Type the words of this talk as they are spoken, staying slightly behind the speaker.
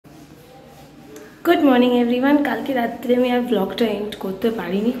Good morning everyone. কালকে রাত্রে আমি আর ব্লগটা এন্ড করতে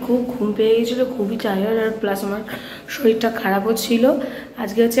পারিনি, খুব ঘুম পেয়ে গেছিলো, খুবই টায়ার্ড, আর প্লাস আমার শরীরটা খারাপও ছিল।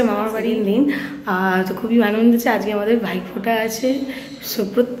 আজকে হচ্ছে মামার বাড়ির দিন, তো খুবই আনন্দ হচ্ছে। আজকে আমাদের ভাইফোঁটা আছে, সো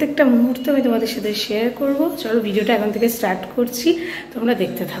প্রত্যেকটা মুহূর্ত আমি তোমাদের সাথে শেয়ার করব। চলো ভিডিওটা এখন থেকে স্টার্ট করছি, তোমরা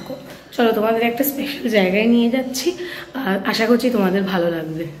দেখতে থাকো। চলো তোমাদের একটা স্পেশাল জায়গায় নিয়ে যাচ্ছি, আর আশা করছি তোমাদের ভালো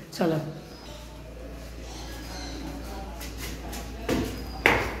লাগবে। চলো।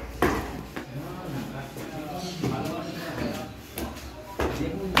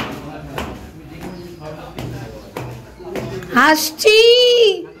 আসছি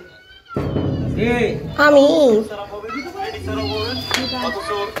আমি।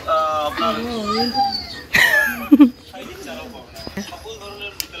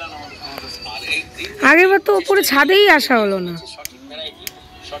 আগেরবার তো ওপরে ছাদেই আসা হলো না।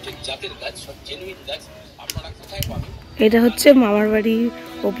 এটা হচ্ছে মামার বাড়ির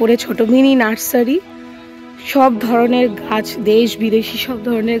ওপরে ছোট মিনি নার্সারি, সব ধরনের গাছ, দেশ বিদেশি সব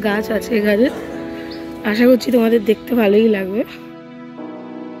ধরনের গাছ আছে এখানে। আশা করছি তোমাদের দেখতে ভালোই লাগবে।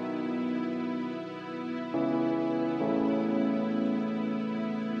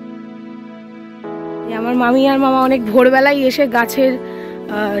 আমার মামি আর মামা অনেক ভোরবেলায় এসে গাছের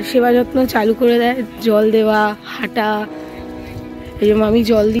সেবা যত্ন চালু করে দেয়, জল দেওয়া, হাঁটা। এই যে মামি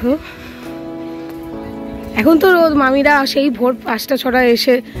জল দিব। এখন তো রোদ, মামিরা সেই ভোর 5টা 6টা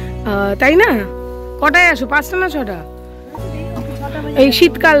এসে, তাই না? কটায় আসো? 5টা না 6টা? এই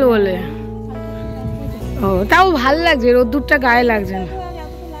শীতকাল বলে। ও, তাও ভাল লাগছে, রোদ্দুরটা গায়ে লাগছে না।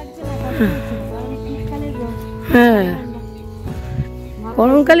 হ্যাঁ,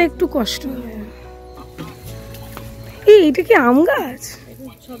 গরমকালে একটু কষ্ট। এইটা কি আম গাছ?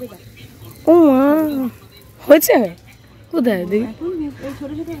 ও মা, হয়েছে কোথায় দেখি?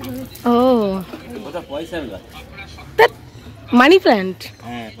 ও, মানি প্ল্যান্ট।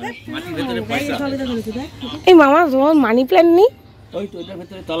 এই মামা, তোমার মানি প্ল্যান্ট নেই?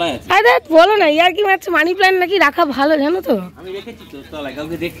 বলো না, ইয়ার কি মারছে? মানি প্ল্যান্ট নাকি রাখা ভালো, জানো তো?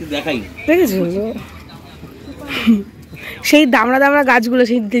 দেখেছো সেই দামড়া দামড়া গাছগুলো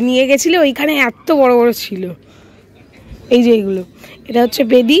সেই নিয়ে গেছিলে, ওইখানে এত বড় বড় ছিল। এই যে এইগুলো, এটা হচ্ছে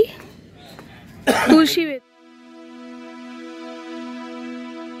বেদি, তুলসী বেদি।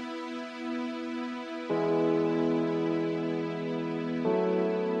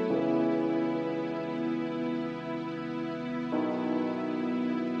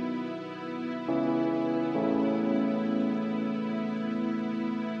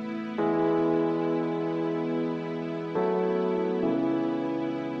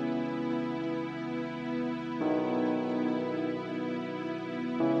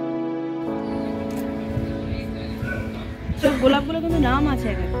 গোলাপগুলো কিন্তু নাম আছে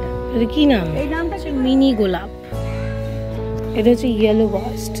একটা। এটা কি নাম? এই নামটা হচ্ছে মিনি গোলাপ। এটা হচ্ছে ইয়েলো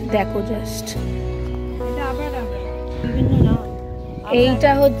বাস্ট, দেখো জাস্ট। এটা আবড়া ডাবড়া, বিভিন্ন নাম।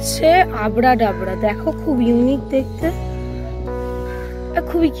 এইটা হচ্ছে আবড়া ডাবড়া, দেখো খুব ইউনিক দেখতে,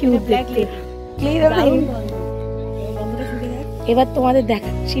 খুবই কিউট দেখতে। এবার তোমাদের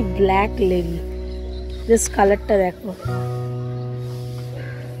দেখাচ্ছি ব্ল্যাক লেডি, জাস্ট কালারটা দেখো।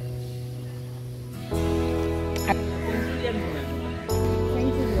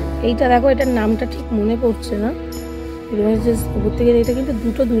 এইটা দেখো, এটার নামটা ঠিক মনে পড়ছে না। উপর থেকে এটা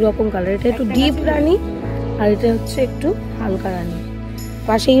কিন্তু দুই রকম কালার, এটা একটু ডিপ রানী আর এটা হচ্ছে একটু হালকা রানী।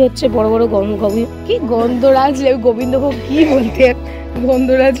 পাশেই হচ্ছে বড় বড় কি গন্ধরাজ লেবু, গোবিন্দভোগ কি বলতে,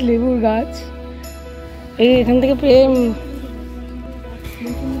 গন্ধরাজ লেবুর গাছ। এই এখান থেকে প্রেম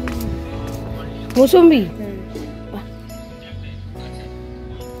মৌসুম্বি,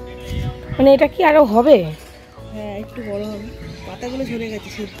 মানে এটা কি আরো হবে? হ্যাঁ, একটু বড় হবে, পাতাগুলো ঝরে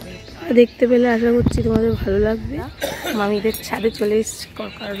গেছে। দেখতে পেলে আশা করছি তোমাদের ভালো লাগবে। মামিদের ছাদে চলে এসেছি,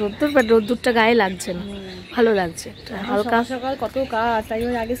 রোদ্দুর, বাট রোদ্দুরটা গায়ে লাগছে না, ভালো লাগছে। হালকা সকাল কত কাজ, তাই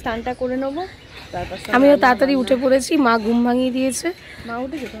আগে স্নানটা করে নেবো। আমিও তাড়াতাড়ি উঠে পড়েছি, মা ঘুম ভাঙিয়ে দিয়েছে।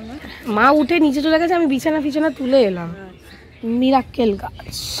 মা উঠে নিচে চলে গেছে, আমি বিছানা তুলে এলাম। মিরাক্কেল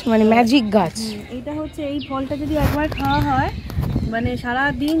গাছ, মানে ম্যাজিক গাছ। এটা হচ্ছে, এই ফলটা যদি একবার খাওয়া হয়, মানে সারা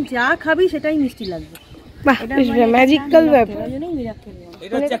দিন যা খাবি সেটাই মিষ্টি লাগবে। ম্যাজিক্যাল ব্যাপার।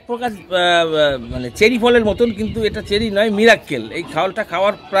 এটা হচ্ছে এক প্রকার মানে চেরি ফলের মতন, কিন্তু এটা চেরি নয়, মিরাক্কেল। এই ফলটা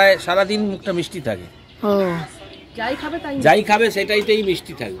খাওয়ার প্রায় সারাদিন মুখটা মিষ্টি থাকে। যাই খাবে সেটাইতেই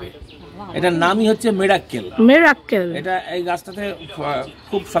মিষ্টি থাকবে। এটার নামই হচ্ছে মিরাক্কেল। মিরাক্কেল। এটা এই গাছটাতে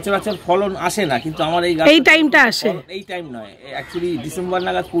খুব সচরাচর ফলন আসে না, কিন্তু আমার এই গাছ এই টাইমটা আসে। এই টাইম নয়, অ্যাকচুয়ালি ডিসেম্বর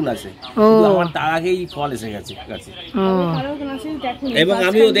নাগাদ ফুল আসে, আমার তার আগেই ফল এসে গেছে গাছে। প্রসেস দেখুন। এবং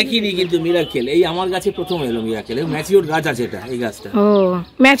আমিও দেখিনি কিন্তু মিরাকেল, এই আমার গাছে প্রথম এলো মিরাকেল। ম্যাচিওর গাছ আছে এটা, এই গাছটা। ও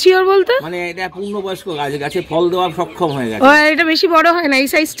ম্যাচিওর বলতে মানে এটা পূর্ণবয়স্ক গাছ, গাছে ফল দেওয়া সক্ষম হয়ে গেছে। ও এটা বেশি বড় হয় না, এই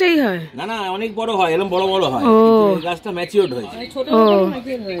সাইজটাই হয়? না না, অনেক বড় হয়, এরকম বড় বড় হয়, কিন্তু এই গাছটা ম্যাচিওরড হয়েছে। ও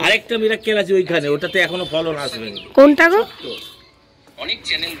আরেকটা মিরাকেল আছে ওইখানে, ওটাতে এখনো ফলন আসবেনি। কোনটা গো? অনেক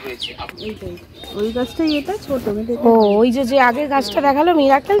চ্যানেল রয়েছে। ওই গাছটাই এটা ছোট। ও ওই যে আগের গাছটা দেখালো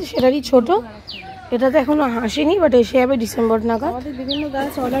মিরাকেল, সেটারই ছোট। এটা তো এখনো আসেনি, বাট এসে যাবে ডিসেম্বর নাগাদ। আমাদের বিভিন্ন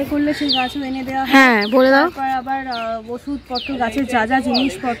গাছ অর্ডার করলে সেই গাছও এনে দেওয়া হয়। হ্যাঁ বলে দাও। তারপর আবার ওষুধপত্র, গাছের যা যা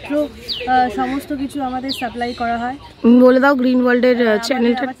জিনিসপত্র সমস্ত কিছু আমাদের সাপ্লাই করা হয়। বলে দাও গ্রিন ওয়ার্ল্ডের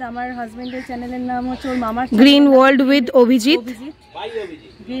চ্যানেলটা। আমার হাজবেন্ডের চ্যানেলের নাম হচ্ছে ওর মামার green world with Abhijit.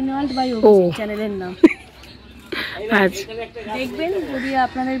 Green world by Abhijit চ্যানেলের নাম। আচ্ছা দেখবেন যদি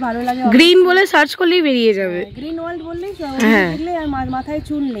আপনাদের ভালো লাগে। গ্রিন বলে সার্চ করলেই বেরিয়ে যাবে। গ্রিন ওয়ার্ল্ড বললেই হ্যাঁ। দেখলে আর মাথায়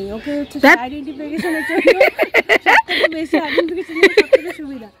চুল নেই, ওকে হচ্ছে আইডেন্টিফিকেশনের জন্য সবথেকে বেশি আইডেন্টিফিকেশনের সবথেকে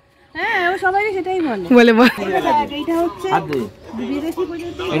সুবিধা। হ্যাঁ ও সবাই সেটাই বলে। বলে এইটা হচ্ছে বিদেশি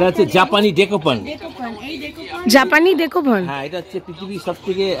প্রজাতি, এটা হচ্ছে জাপানি ডেকোপান। এই ডেকোপান জাপানি ডেকোপান। হ্যাঁ, এটা হচ্ছে পৃথিবীর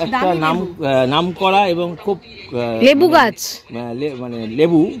সবথেকে একটা নাম করা এবং খুব লেবু গাছ, মানে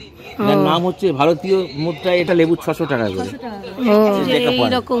লেবু, যার নাম হচ্ছে ভারতীয় মুদ্রায় এটা লেবু 600 টাকা করে। ও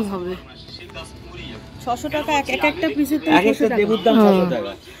এইরকম হবে 600 টাকা এক একটা পিসের। এক একটা লেবুর দাম 600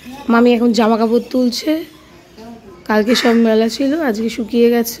 টাকা। মামি এখন জামা কাপড় তুলছে, কালকে সব মেলা ছিল, আজকে শুকিয়ে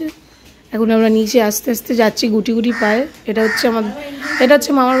গেছে। এখন আমরা নিচে আস্তে আস্তে যাচ্ছি গুটি গুটি পায়ে। এটা হচ্ছে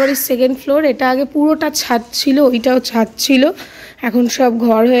মামার বাড়ির 2nd ফ্লোর। এটা আগে পুরোটা ছাদ ছিল, ওইটাও ছাদ ছিল, এখন সব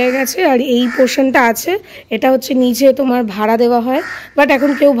ঘর হয়ে গেছে। আর এই পোর্শনটা আছে, এটা হচ্ছে নিচে তোমার ভাড়া দেওয়া হয়, বাট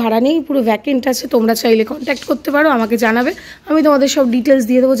এখন কেউ ভাড়া নেই, পুরো ভ্যাকেন্ট আছে। তোমরা চাইলে কন্ট্যাক্ট করতে পারো, আমাকে জানাবে, আমি তোমাদের সব ডিটেলস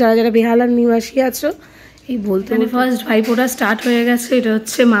দিয়ে দেবো যারা যারা বেহালার নিবাসী আছো। এই বলতে মানে ফার্স্ট ভাইফোঁটা স্টার্ট হয়ে গেছে। এটা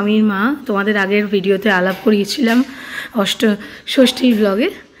হচ্ছে মামির মা, তোমাদের আগের ভিডিওতে আলাপ করিয়েছিলাম ষষ্ঠীর ব্লগে।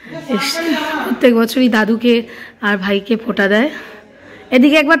 প্রত্যেক বছরই দাদুকে আর ভাইকে ফোঁটা দেয়।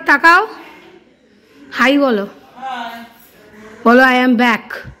 এদিকে একবার তাকাও, হাই বলো, বলো I am back,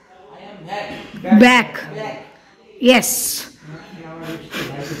 back, yes.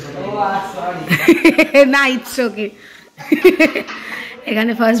 না ইটস ওকে।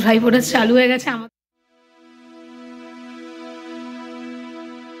 এখানে ফার্স্ট ভাইফোঁটা চালু হয়ে গেছে। আমার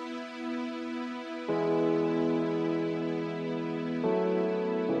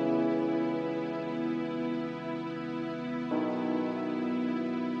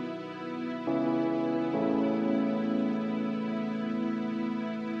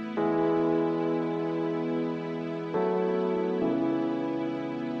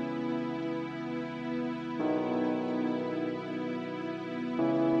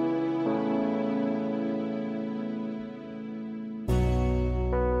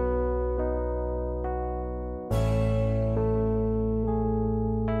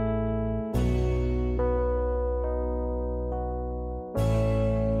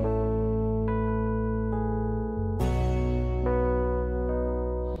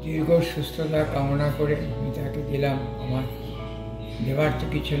দীর্ঘ সুস্থতা কামনা করে আমি তাকে দিলাম আমার। দেবার তো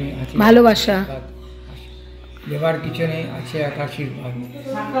কিছু নেই, আছে ভালোবাসা, দেবার কিছু নেই, আছে এক আশীর্বাদ।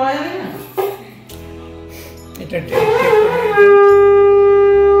 এটা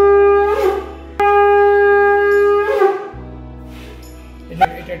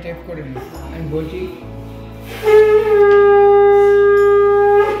এটা টেপ করে নি, আমি বলছি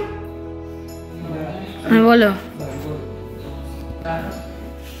বলো।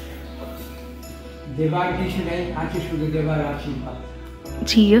 দেবার কিছু নেই, আছে শুধু দেবার আশীর্বাদ।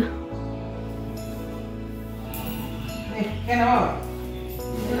 জি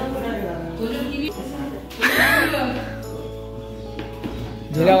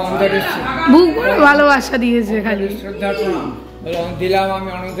দিলাম অন্তরের বুক ভরে ভালোবাসা দিয়েছে খালি। শ্রদ্ধার প্রণাম দিলাম আমি,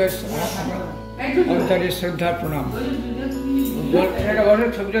 অন্তরের শ্রদ্ধার প্রণাম। এটা বলো,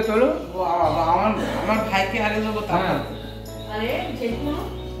 ছবিটা তোলো। আমার ভাইকে আগে দেবো, হ্যাঁ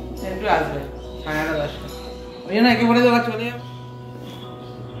একটু আসবে 10:30 ওই জন্য একে বলে দেবো চলে যাবো।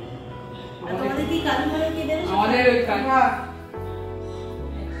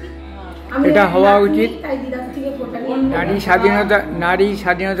 এটা হওয়া উচিত। নারী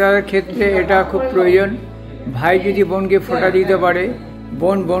স্বাধীনতার ক্ষেত্রে এটা খুব প্রয়োজন। ভাই যদি বোনকে ফোঁটা দিতে পারে,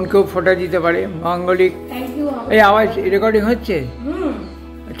 বোন বোনকেও ফোঁটা দিতে পারে, মাঙ্গলিক। এই আওয়াজ রেকর্ডিং হচ্ছে,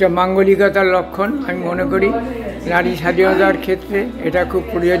 এটা মাঙ্গলিকতার লক্ষণ আমি মনে করি। নারী স্বাধীনতার ক্ষেত্রে এটা খুব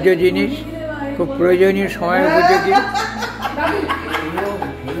প্রয়োজ্য জিনিস, খুব প্রয়োজনীয় সময় উপযোগী।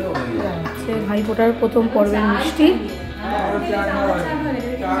 ভাইফোঁটার প্রথম পর্বের মিষ্টি।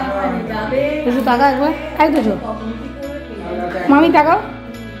 একটু তাকাও একবার, একটু মামি তাকাও,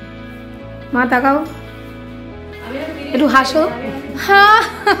 মা তাকাও। একটু হাসো। হা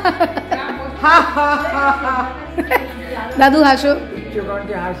দাদু হাসো।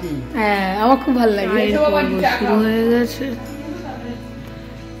 হ্যাঁ আমার খুব ভালো লাগে। শুরু হয়ে গেছে।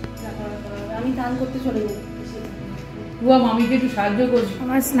 আমি স্নান করতে চলে যাই। মামিকে একটু সাহায্য করছি।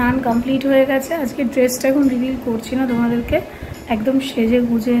 আমার স্নান কমপ্লিট হয়ে গেছে। আজকে ড্রেসটা এখন রিভিল করছি না তোমাদেরকে, একদম সেজে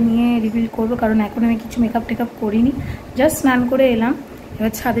গুজে নিয়ে রিভিল করবো, কারণ এখন আমি কিছু মেকআপ টেকআপ করিনি, জাস্ট স্নান করে এলাম।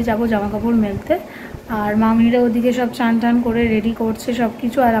 এবার ছাদে যাবো জামা কাপড় মেলতে। আর মামিরা ওদিকে সব চান টান করে রেডি করছে সব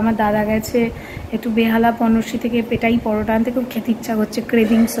কিছু। আর আমার দাদা গেছে একটু বেহালা পনর্শি থেকে পেটাই পরোটা আনতে, খুব খেতে ইচ্ছা করছে,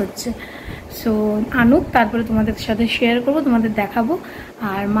 ক্রেভিংস হচ্ছে। সো আনুক, তারপরে তোমাদের সাথে শেয়ার করবো, তোমাদের দেখাবো।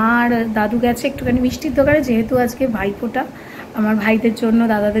 আর মা আর দাদু গেছে একটুখানি মিষ্টির দোকানে, যেহেতু আজকে ভাইফোঁটা, আমার ভাইদের জন্য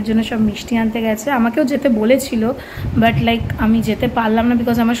দাদাদের জন্য সব মিষ্টি আনতে গেছে। আমাকেও যেতে বলেছিল, বাট লাইক আমি যেতে পারলাম না,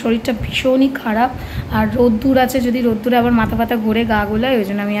 বিকজ আমার শরীরটা ভীষণই খারাপ। আর রোদ্দুর আছে, যদি রোদ্দুরে আবার মাথা ফাতা ঘুরে গা গোলায়, ওই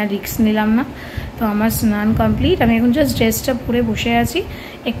জন্য আমি আর রিস্ক নিলাম না। তো আমার স্নান কমপ্লিট, আমি এখন জাস্ট ড্রেসটা পরে বসে আছি।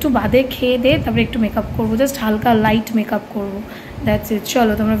 একটু বাদে খেয়ে দিয়ে তারপরে একটু মেকআপ করবো, জাস্ট হালকা লাইট মেকআপ করবো, দ্যাটস ইট।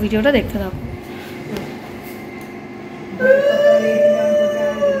 চলো তোমরা ভিডিওটা দেখতে থাকো।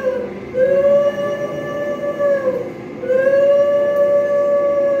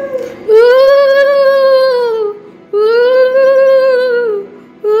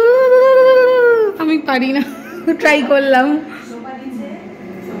 আমি পারি না, ট্রাই করলাম।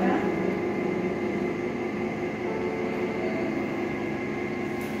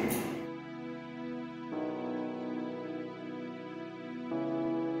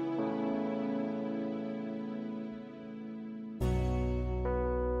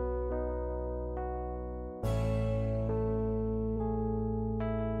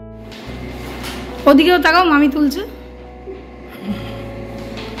 ওদিকেও তাকাও, মামি তুলছে।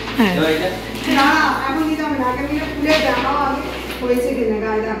 হ্যাঁ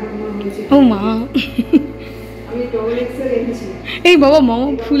ও মা, এই বাবা মামা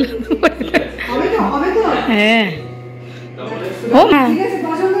ফুল। হ্যাঁ ও হ্যাঁ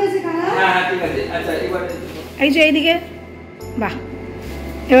এই যে এইদিকে, বাহ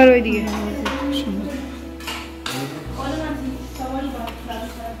এবার ওইদিকে।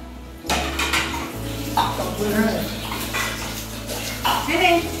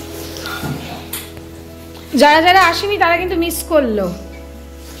 যারা যারা আসেনি তারা কিন্তু মিস করলো।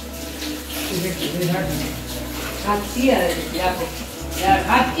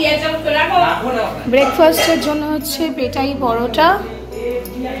 ব্রেকফাস্টের জন্য হচ্ছে পেটাই পরোটা।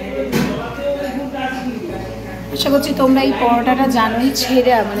 আশা করছি তোমরা এই পরোটাটা জানোই,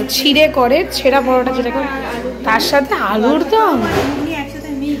 ছেঁড়া মানে ছিঁড়ে করে ছেঁড়া পরোটা যেটা করে, তার সাথে আলুর দম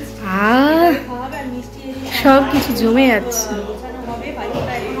আর সব কিছু জমে যাচ্ছে।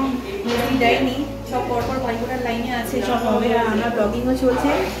 সব পরপর ভাইফোঁটার লাইনে আছে, সব হবে। আর আমার ব্লগিংও চলছে,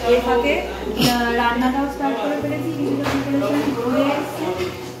 এর ফাঁকে রান্নাটাও স্টার্ট করে ফেলেছি।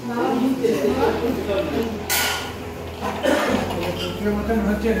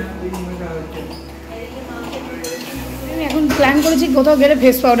 আমি এখন প্ল্যান করেছি কোথাও গেলে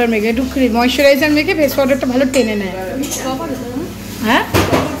ফেস পাউডার মেখে, একটু ময়শ্চারাইজার মেখে ফেস পাউডারটা ভালো টেনে নেয়। হ্যাঁ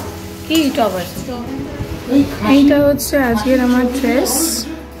কি টপ আছে? এইটা হচ্ছে আজকের আমার ড্রেস,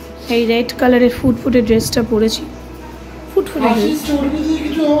 এই রেড কালারের ফুটফুটে ড্রেসটা পরেছি। ফুটফুটে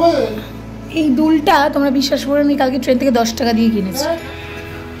এই দুলটা তোমরা বিশ্বাস করে, আমি কালকে ট্রেন থেকে 10 টাকা দিয়ে কিনেছি।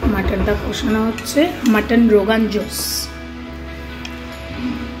 মাটনটা কষানো হচ্ছে, মাটন রোগান জোস।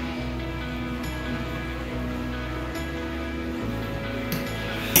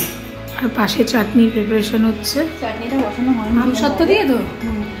 আর পাশে চাটনির প্রিপারেশন হচ্ছে। চাটনিটা বসানো হয় না, সত্য দিয়ে তো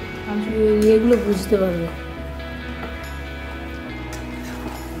এগুলো বুঝতে পারবো।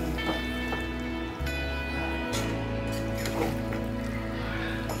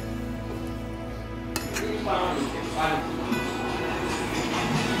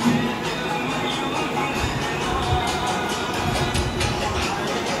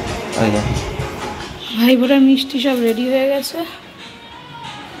 ভাই বোটার মিষ্টি সব রেডি হয়ে গেছে,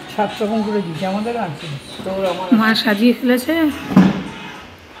 7 রকম করে দিচ্ছি আমাদের আছে, মা সাজিয়ে ফেলেছে।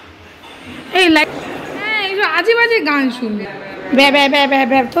 এই লাইট, হ্যাঁ এইসব আজে বাজে গান শুনবে, ব্যা ব্যা ব্যা ব্যা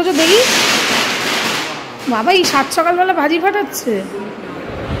ব্যা। তো দেখি বাবা এই 7 সকালবেলা ভাজি ফাটাচ্ছে।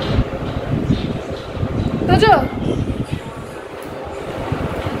 তো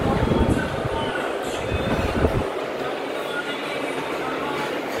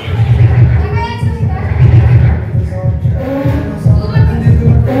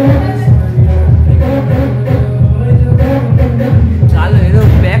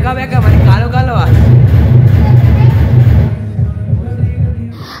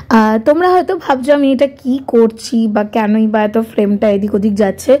তোমরা হয়তো ভাবছো আমি এটা কি করছি বা কেনই বা এত ফ্রেমটা এদিক ওদিক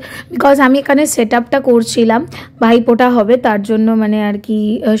যাচ্ছে, বিকজ আমি এখানে সেট আপটা করছিলাম, ভাইপোটা হবে তার জন্য মানে আর কি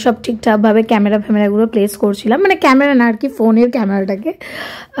সব ঠিকঠাকভাবে ক্যামেরাগুলো প্লেস করছিলাম, মানে ক্যামেরা না আর কি ফোনের ক্যামেরাটাকে,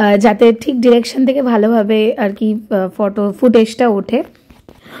 যাতে ঠিক ডিরেকশন থেকে ভালোভাবে আর কি ফটো ফুটেজটা ওঠে।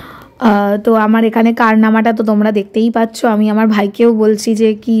 তো আমার এখানে কারনামাটা তো তোমরা দেখতেই পাচ্ছ, আমি আমার ভাইকেও বলছি যে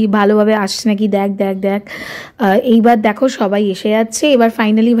কি ভালোভাবে আসছে নাকি দেখ দেখ দেখ। এইবার দেখো সবাই এসে যাচ্ছে, এবার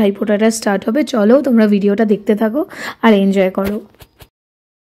ফাইনালি ভাইফোঁটাটা স্টার্ট হবে। চলো তোমরা ভিডিওটা দেখতে থাকো আর এনজয় করো।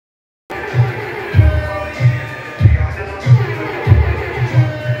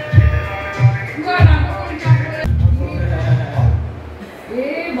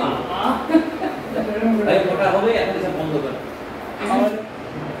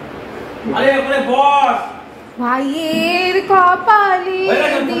 ভাইয়ের কপালে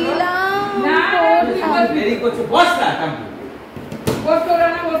দিলাম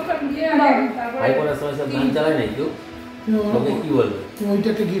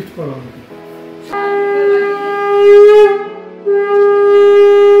ওইটাকে গিফট করো।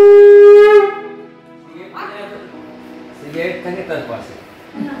 সিগারেট থাকে তার পাশে,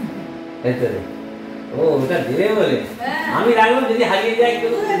 ও ওটা দেবে বলে আমি রাখলাম, যদি হারিয়ে যায়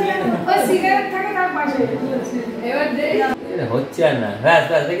কেউ সিগারেট থাকে তার পাশে, এবার দে এটা হচ্ছে আর না, ব্যাস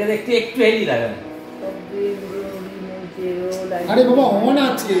ব্যাস দেখে দেখতে একটু হেলি লাগান। আরে বাবা অন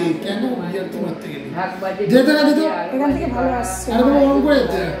আছে কেন ইয়ার তো মারতে গেলি, যেতে না যেতে এখান থেকে ভালো আসছে। আরে বাবা অন করে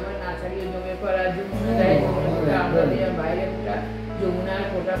দে। যমুনার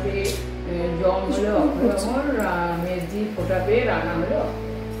ফোটা পেয়ে জম হলো অক্ষর, মেজি ফোটা পেয়ে রান্না হলো।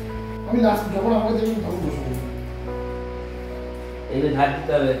 আমি লাস্ট যখন আমাকে দেবেন তখন বসবো। এইটা ঝাড়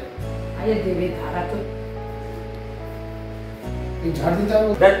দিতে হবে, আরে দেবে ধারা তো এই ঝাড় দিতে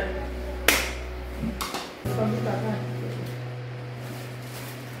হবে। দেখ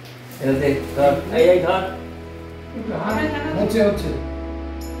এটা দেখ ধর, এই ধর হচ্ছে হচ্ছে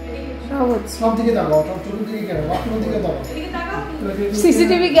সব হচ্ছে, সব দিকে তাকাও, সব ছোট দিকে কেন, বাথরুমের দিকে তাকাও।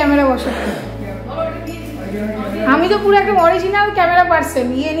 সিসিটিভি ক্যামেরা বসাতে। আমি তো পুরো একটা অরিজিনাল ক্যামেরা পার্সন,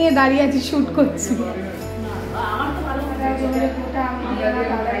 নিয়ে দাঁড়িয়ে আছি, শুট করছি।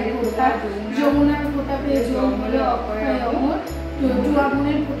 যমুনার ফোটা পেয়ে জম হলো অক্ষয় অমর, টুয়া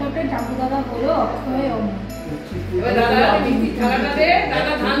বোনের ফোটা পেয়ে ডাকু দাদা হলো অক্ষয় অমর। এবার দাদা মিষ্টি থালাটা দে,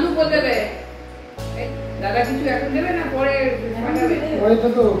 দাদা ধান্দু বলে দেবে। দাদা কিছু এখন দেবে না পরে পাঠাবে, ওইটা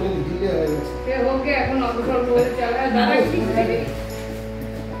তো দিলে হয়ে গেছে। সে হোকে এখন অবসর বলে চালায়। দাদা কি দেবে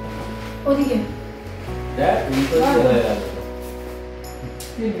ওদিকে দেখ এই তো হয়ে গেল।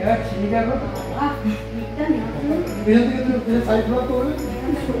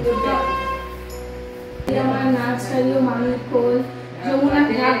 আমার নাচ চালিও মামির কোল, যমুনা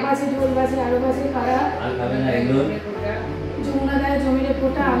ঢাক বাজে ঢোল বাজে আরো বাজে কারা, যমুনা গায়ে জমিরে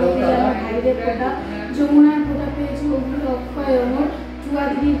ফোটা, আমি দিই আমার ভাইদের ফোটা, যমুনার ফোটা পেয়ে হলো অক্ষয় অমর, চুয়া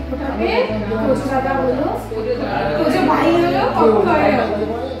দিদির ফোটা পেয়ে কোচ দাদা হলো, কোচ ভাই হলো অক্ষয়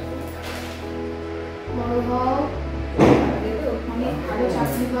অমর। বড় হও, অনেক ভালো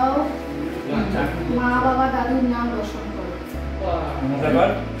চাকরি পাও, মা বাবা দাদুর নাম রোশন করো।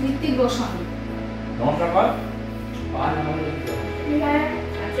 ঋত্বিক রোশন।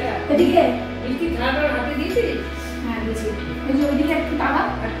 এদিকে মিষ্টি থালাটা হাতে দিয়েছিস? হ্যাঁ দিয়েছি। ওই যে ওইদিকে একটু তাকা,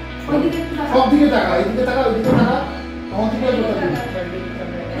 ওইদিকে একটু তাকা, সব দিকে তাকা, এইদিকে তাকা, ওইদিকে তাকা, আমার দিকে তাকা।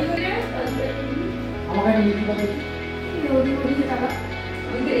 আমাকে একটা মিষ্টি কথা ওইদিকে তাকা,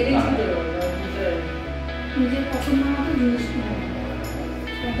 আমি তো এনেছি তো। নিজের পছন্দ মতো জিনিস কিনে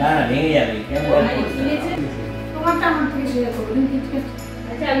না না ভেঙে যাবে, কেমন তোমারটা আমার থেকে শেয়ার করবো।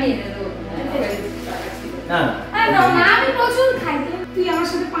 আচ্ছা আমি এনে দেবো। না না আমি প্রচুর খাই, তুই আমার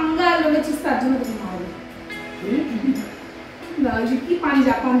সাথে পাঙ্গা লড়েছিস তার জন্য তুমি মারবে না, কি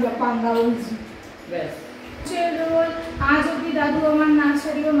পাঞ্জা পাঙ্গা বলছি। ব্যাস আজ অব্দি দাদু আমার নাচ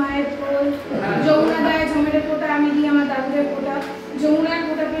সারিও মায়ের কোল, যমুনা গায়ে জমের ফোটা, আমি দিই আমার দাদুদের ফোটা, যমুনার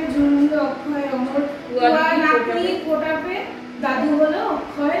ফোটা পেয়ে ঝুমুন্দ অক্ষয় অমর, তুয়া নাতনির ফোটা পেয়ে দাদু হলো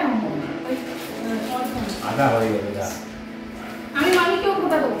অক্ষয় অমর। আধা হয়ে যাবে যা। আমি মামিকেও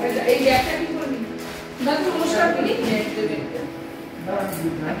ফোটা দেবো। এই ব্যাগটা কি করবি? দাদু নমস্কার করি।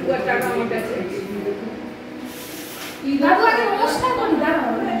 আর টাকা আমার কাছে। দাদু আগে নমস্কার করি,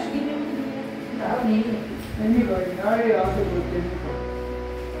 দাঁড়াও নেই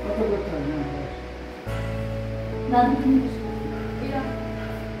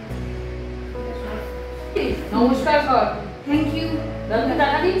নমস্কার কর। Thank you. দাদু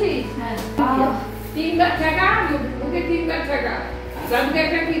টাকা দিয়েছিস? হ্যাঁ 3 বার টাকা, ওকে 3 বার টাকা, দাদুকে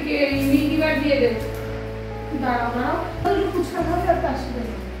একটা মিষ্টি বার দিয়ে দেব। দাঁড়াও একটু ফুচকা খাবে আর তার সাথে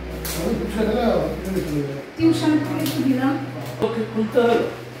আমি বুঝতে গেলে টিউশন থেকে একটু দিলাম। ওকে খুলতে হলো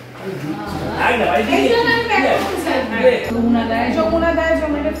যমুনা দেয়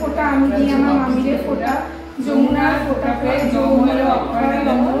জমের ফোঁটা, আমি দিই আমার মামিরে ফোঁটা। যমুনার ফোঁটা পেয়ে যমুনার অক্ষয়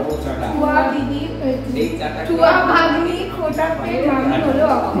লম্ব, টুয়া দিদি টুয়া ভাগ্নি ফোঁটা পেয়ে মামি হলো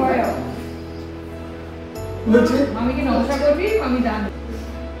অক্ষয়। মামিকে নমস্কার করবি, মামি দান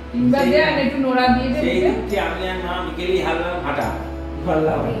তিনবার দে আর একটু নোড়া দিয়ে দে। আমি আর মা বিকেলেই হারলাম হাঁটা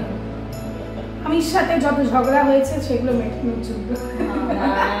পারলাম। আমির সাথে যত ঝগড়া হয়েছে সেগুলো মেটানোর জন্য,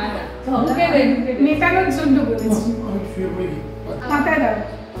 মেটানোর জন্য বলেছি। মাথায় দাও।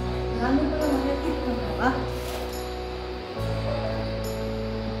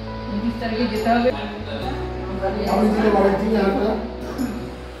 যেতে হবে।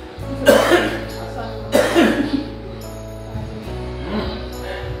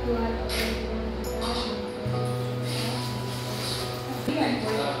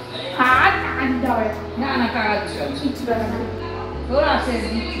 না না কাজ তোর আছে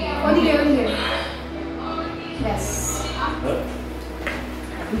ওদিকে ওদিকে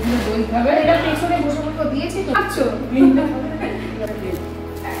দই খাবে। এটা পেছনে বসে বসে দিয়েছি তো। আচ্ছা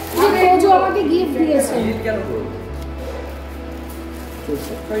ওজো আমাকে গিফট দিয়েছে।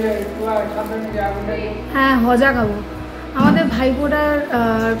 হ্যাঁ হজা খাবো। আমাদের ভাইফোঁটার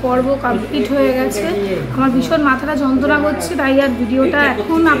পর্ব কমপ্লিট হয়ে গেছে। আমার ভীষণ মাথাটা যন্ত্রণা করছে, তাই আর ভিডিওটা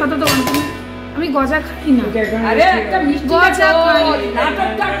এখন আপাতত কন্টিনিউ। আমি গজা খাই না। আরে একটা মিষ্টি গজা খাই।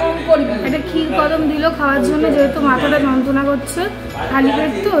 নাটকটা কম করবি। এটা ক্ষীর কদম দিল খাওয়ার জন্য, যেহেতু মাথাটা যন্ত্রণা করছে খালি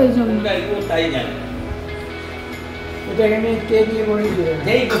পেট তো ওই জন্য। তাই জানি এটা এখানে কে দিয়ে বলে দিবে?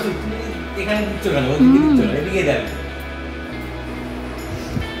 এই তো তুই এখানে দিচ্ছ কেন? ওদিকে দিচ্ছ না, এদিকে যাবে।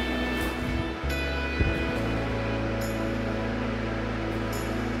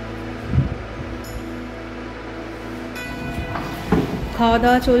 খাওয়া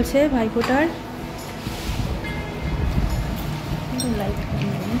দাওয়া চলছে ভাইফোঁটার।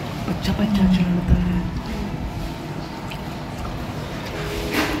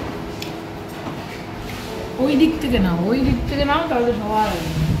 ওই দিক থেকে নাও, ওই দিক থেকে নাও, তাহলে সবার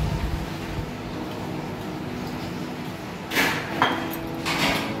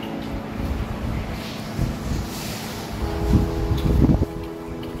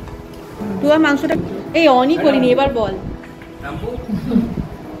টুয়া মাংসটা এই অনই করিনি, এবার বল।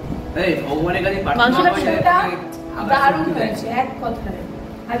 মাংসটা দারুণ হয়েছে এক কথায়,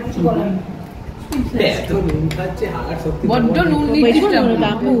 আর কিছু বলার নেই। বড্ড নুন দিচ্ছিস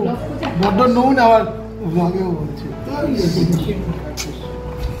বাপু। বড্ড নুন আবার আগেও বলছে।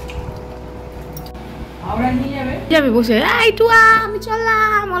 আমরা নিয়ে যাবে। যাবে বসে, এই টুয়া আমি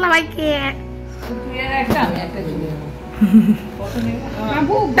চললাম ওলা ভাইকে। তুই আর একটা, আমি একটা চলে যাবো। কত নেবে?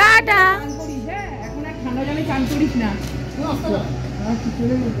 বাবু টাটা। চান করিস, হ্যাঁ এখন আর ঠান্ডা জলে চান করিস না।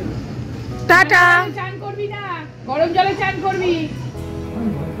 টাটা। চান করবি না, গরম জলে চান করবি।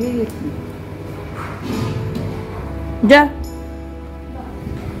 যা।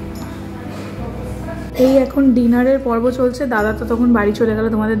 এই এখন ডিনারের পর্ব চলছে। দাদা তো তখন বাড়ি চলে গেল,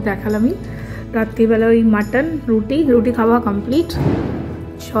 তোমাদের দেখালামই। রাত্রিবেলা ওই মাটন রুটি খাওয়া কমপ্লিট।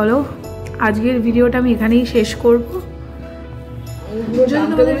 চলো আজকের ভিডিওটা আমি এখানেই শেষ করব। যদি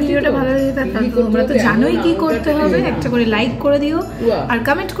তোমাদের ভিডিওটা ভালো লেগে থাকে তোমরা তো জানোই কি করতে হবে, একটা করে লাইক করে দিও আর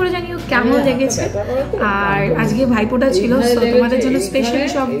কমেন্ট করে জানিও কেমন লেগেছে। আর আজকে ভাইফোঁটা ছিল, তো তোমাদের জন্য স্পেশালি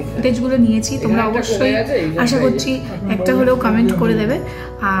সব ফুটেজগুলো নিয়েছি। তোমরা অবশ্যই আশা করছি একটা হলেও কমেন্ট করে দেবে।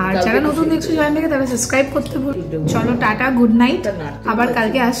 আর যারা নতুন দেখছো চ্যানেলটাকে তারা সাবস্ক্রাইব করতে ভুল। চলো টাটা, গুড নাইট। আবার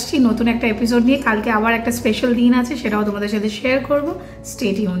কালকে আসছি নতুন একটা এপিসোড নিয়ে। কালকে আবার একটা স্পেশাল দিন আছে, সেটাও তোমাদের সাথে শেয়ার করবো। Stay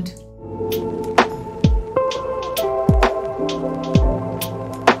tuned.